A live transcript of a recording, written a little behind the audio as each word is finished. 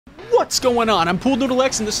What's going on? I'm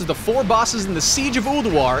WOTLK, and this is the 4 bosses in the Siege of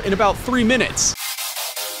Ulduar in about 3 minutes.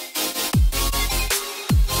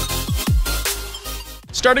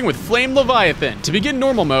 Starting with Flame Leviathan. To begin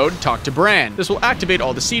normal mode, talk to Bran. This will activate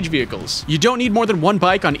all the siege vehicles. You don't need more than 1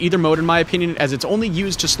 bike on either mode in my opinion, as it's only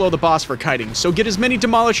used to slow the boss for kiting, so get as many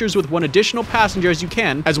demolishers with 1 additional passenger as you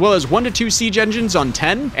can, as well as 1 to 2 siege engines on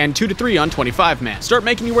 10, and 2 to 3 on 25 man. Start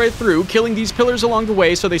making your way through, killing these pillars along the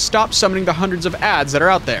way so they stop summoning the hundreds of adds that are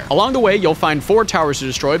out there. Along the way, you'll find 4 towers to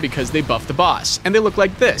destroy because they buff the boss, and they look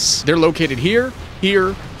like this. They're located here,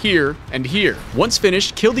 here, and here. Once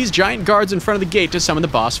finished, kill these giant guards in front of the gate to summon the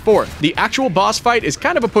boss forth. The actual boss fight is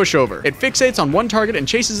kind of a pushover. It fixates on 1 target and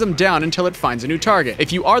chases them down until it finds a new target.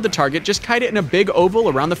 If you are the target, just kite it in a big oval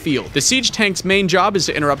around the field. The siege tank's main job is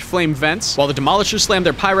to interrupt flame vents, while the demolishers slam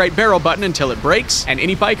their pyrite barrel button until it breaks, and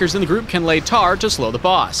any bikers in the group can lay tar to slow the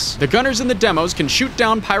boss. The gunners in the demos can shoot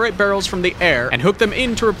down pyrite barrels from the air and hook them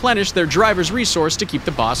in to replenish their driver's resource to keep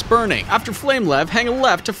the boss burning. After flame lev, hang a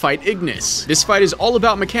left to fight Ignis. This fight is all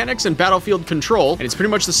about mechanics and battlefield control, and it's pretty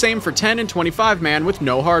much the same for 10 and 25 man with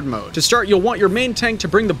no hard mode. To start, you'll want your main tank to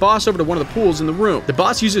bring the boss over to one of the pools in the room. The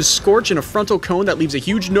boss uses Scorch in a frontal cone that leaves a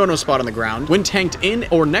huge no-no spot on the ground. When tanked in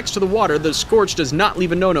or next to the water, the Scorch does not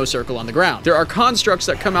leave a no-no circle on the ground. There are constructs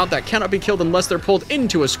that come out that cannot be killed unless they're pulled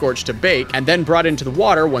into a Scorch to bake, and then brought into the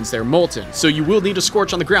water once they're molten, so you will need a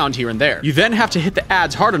Scorch on the ground here and there. You then have to hit the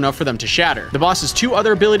adds hard enough for them to shatter. The boss's 2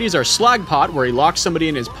 other abilities are Slag Pot, where he locks somebody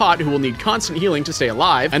in his pot who will need constant healing to stay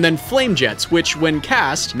alive, and then Flame Jets, which, when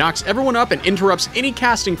cast, knocks everyone up and interrupts any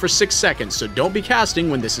casting for 6 seconds, so don't be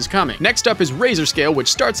casting when this is coming. Next up is Razorscale,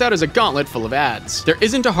 which starts out as a gauntlet full of adds. There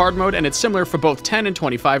isn't a hard mode, and it's similar for both 10 and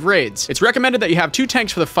 25 raids. It's recommended that you have 2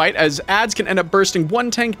 tanks for the fight, as adds can end up bursting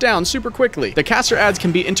 1 tank down super quickly. The caster adds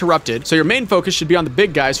can be interrupted, so your main focus should be on the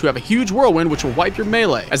big guys who have a huge whirlwind which will wipe your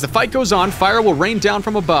melee. As the fight goes on, fire will rain down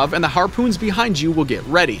from above, and the harpoons behind you will get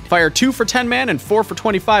readied. Fire 2 for 10 man and 4 for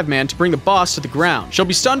 25 man to bring the boss to the ground. She'll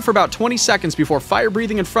be stunned for about 20 seconds before fire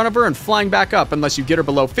breathing in front of her and flying back up unless you get her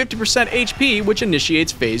below 50% HP, which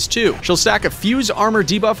initiates phase 2. She'll stack a fuse armor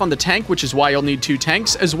debuff on the tank, which is why you'll need 2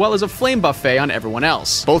 tanks, as well as a flame buffet on everyone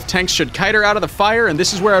else. Both tanks should kite her out of the fire, and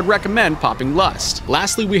this is where I'd recommend popping Lust.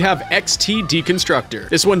 Lastly, we have XT Deconstructor.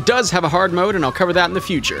 This one does have a hard mode, and I'll cover that in the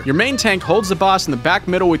future. Your main tank holds the boss in the back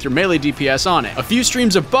middle with your melee DPS on it. A few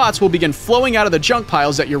streams of bots will begin flowing out of the junk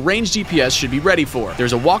piles that your ranged DPS should be ready for.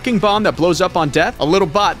 There's a walking bomb that blows up on death, a little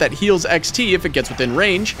bot that heals XT if it gets within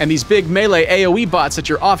range, and these big melee AoE bots that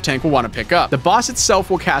your off tank will want to pick up. The boss itself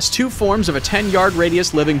will cast 2 forms of a 10-yard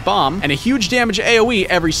radius living bomb and a huge damage AoE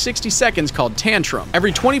every 60 seconds called Tantrum.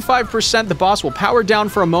 Every 25% the boss will power down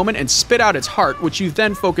for a moment and spit out its heart, which you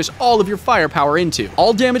then focus all of your firepower into.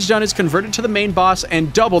 All damage done is converted to the main boss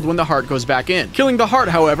and doubled when the heart goes back in. Killing the heart,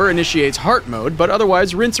 however, initiates heart mode, but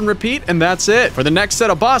otherwise rinse and repeat, and that's it. For the next set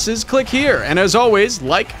of bosses, click here, and as always,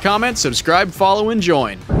 like, comment, subscribe, follow, and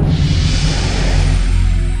join.